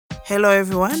Hello,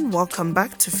 everyone. Welcome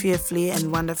back to Fearfully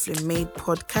and Wonderfully Made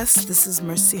podcast. This is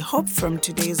Mercy Hope from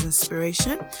today's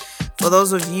inspiration. For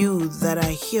those of you that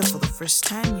are here for the first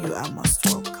time, you are most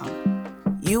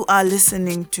welcome. You are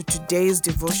listening to today's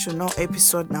devotional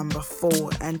episode number 4,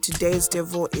 and today's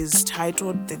devo is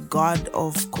titled The God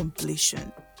of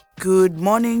Completion. Good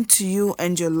morning to you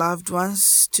and your loved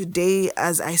ones. Today,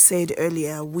 as I said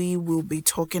earlier, we will be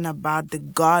talking about the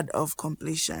God of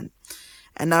completion.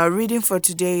 And our reading for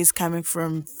today is coming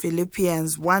from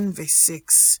Philippians 1 verse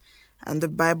 6. And the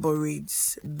Bible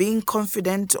reads, "Being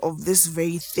confident of this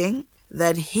very thing,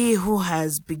 that he who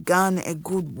has begun a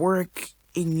good work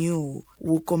in you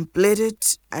will complete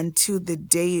it until the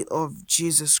day of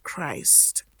Jesus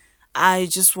Christ." I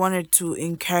just wanted to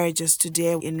encourage us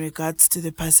today in regards to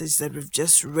the passage that we've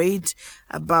just read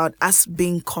about us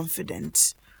being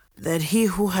confident that he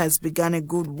who has begun a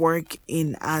good work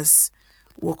in us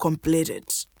will complete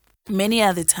it. Many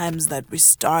are the times that we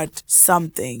start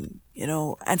something,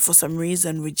 and for some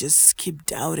reason we just keep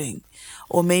doubting.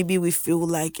 Or maybe we feel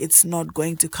like it's not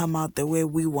going to come out the way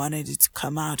we wanted it to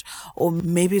come out. Or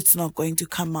maybe it's not going to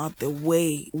come out the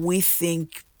way we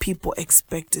think people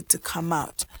expect it to come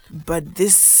out. But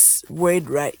this word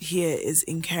right here is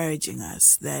encouraging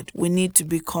us that we need to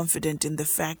be confident in the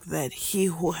fact that he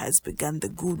who has begun the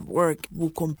good work will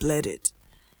complete it.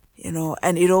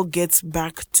 And it all gets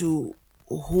back to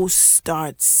who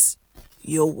starts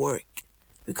your work.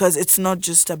 Because it's not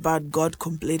just about God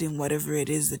completing whatever it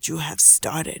is that you have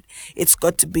started. It's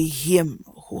got to be him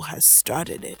who has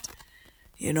started it,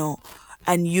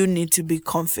 And you need to be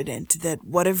confident that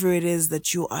whatever it is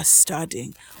that you are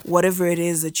starting, whatever it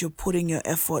is that you're putting your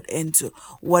effort into,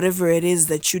 whatever it is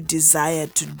that you desire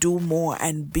to do more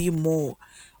and be more,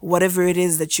 whatever it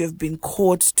is that you have been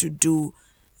called to do,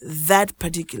 that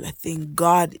particular thing,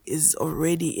 God is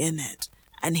already in it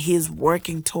and he is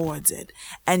working towards it.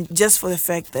 And just for the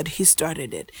fact that he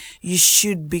started it, you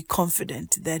should be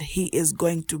confident that he is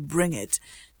going to bring it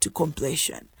to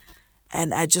completion.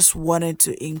 And I just wanted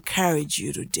to encourage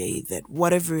you today that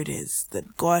whatever it is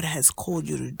that God has called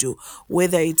you to do,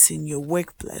 whether it's in your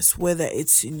workplace, whether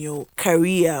it's in your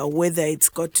career, whether it's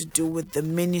got to do with the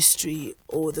ministry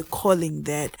or the calling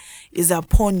that is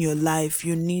upon your life,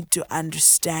 you need to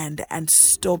understand and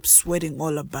stop sweating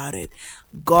all about it.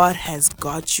 God has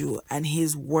got you and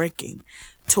he's working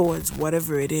towards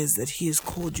whatever it is that he has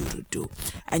called you to do.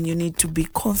 And you need to be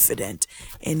confident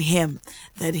in him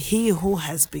that he who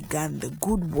has begun the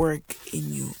good work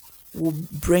in you will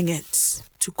bring it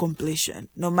to completion,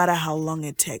 no matter how long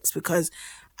it takes. Because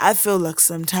I feel like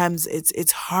sometimes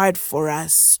it's hard for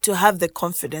us to have the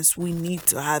confidence we need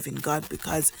to have in God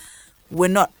because we're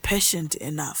not patient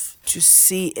enough to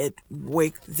see it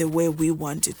work the way we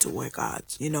want it to work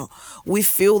out. We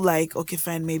feel like, okay,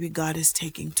 fine, maybe God is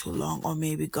taking too long, or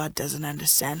maybe God doesn't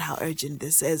understand how urgent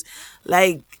this is.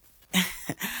 Like,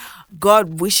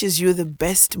 God wishes you the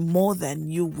best more than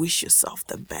you wish yourself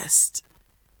the best.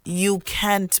 You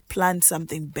can't plan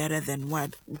something better than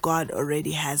what God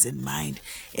already has in mind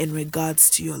in regards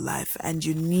to your life. And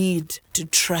you need to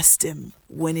trust him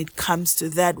when it comes to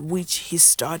that which he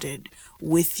started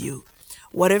with you.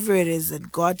 Whatever it is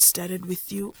that God started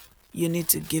with you, you need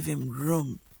to give him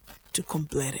room to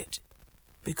complete it.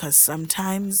 Because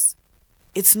sometimes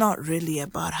it's not really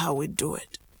about how we do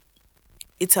it.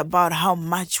 It's about how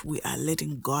much we are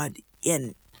letting God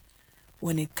in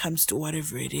when it comes to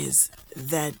whatever it is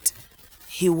that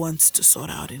he wants to sort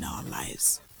out in our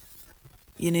lives.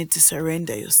 You need to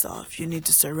surrender yourself. You need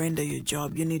to surrender your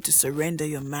job. You need to surrender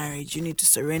your marriage. You need to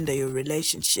surrender your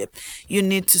relationship. You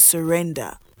need to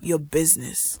surrender your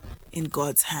business in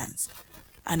God's hands.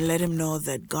 And let him know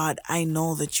that, God, I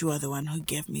know that you are the one who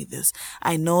gave me this.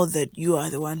 I know that you are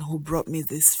the one who brought me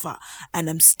this far. And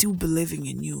I'm still believing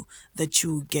in you that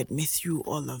you will get me through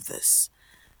all of this.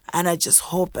 And I just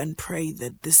hope and pray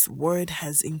that this word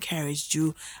has encouraged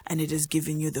you and it has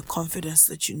given you the confidence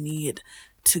that you need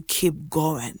to keep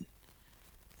going.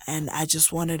 And I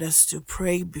just wanted us to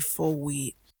pray before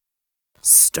we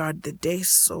start the day.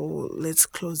 So let's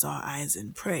close our eyes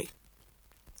and pray.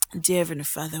 Dear Heavenly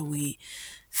Father, we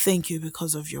thank you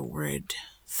because of your word.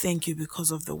 Thank you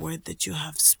because of the word that you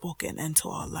have spoken into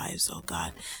our lives, oh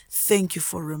God. Thank you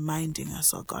for reminding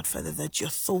us, oh God, Father, that your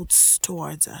thoughts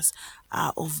towards us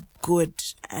are of good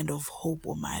and of hope,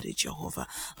 Almighty Jehovah.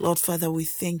 Lord, Father, we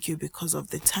thank you because of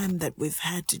the time that we've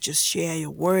had to just share your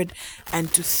word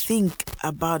and to think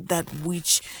about that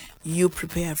which you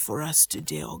prepared for us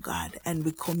today, oh God. And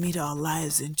we commit our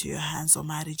lives into your hands,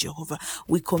 Almighty Jehovah.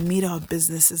 We commit our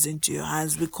businesses into your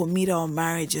hands. We commit our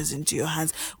marriages into your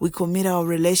hands. We commit our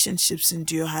relationships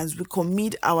into your hands. We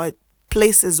commit our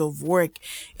places of work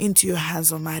into your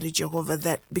hands, Almighty Jehovah,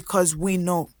 that because we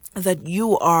know that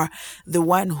you are the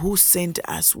one who sent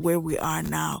us where we are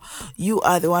now. You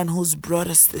are the one who's brought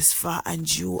us this far,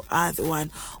 and you are the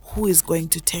one who is going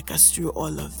to take us through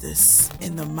all of this.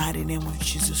 In the mighty name of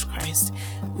Jesus Christ,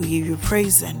 we give you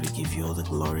praise and we give you all the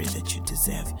glory that you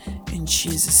deserve. In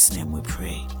Jesus' name we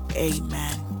pray.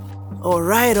 Amen. All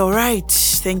right.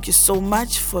 Thank you so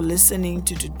much for listening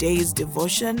to today's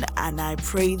devotion, and I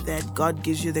pray that God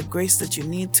gives you the grace that you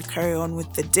need to carry on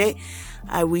with the day.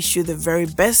 I wish you the very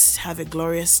best. Have a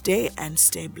glorious day and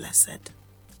stay blessed.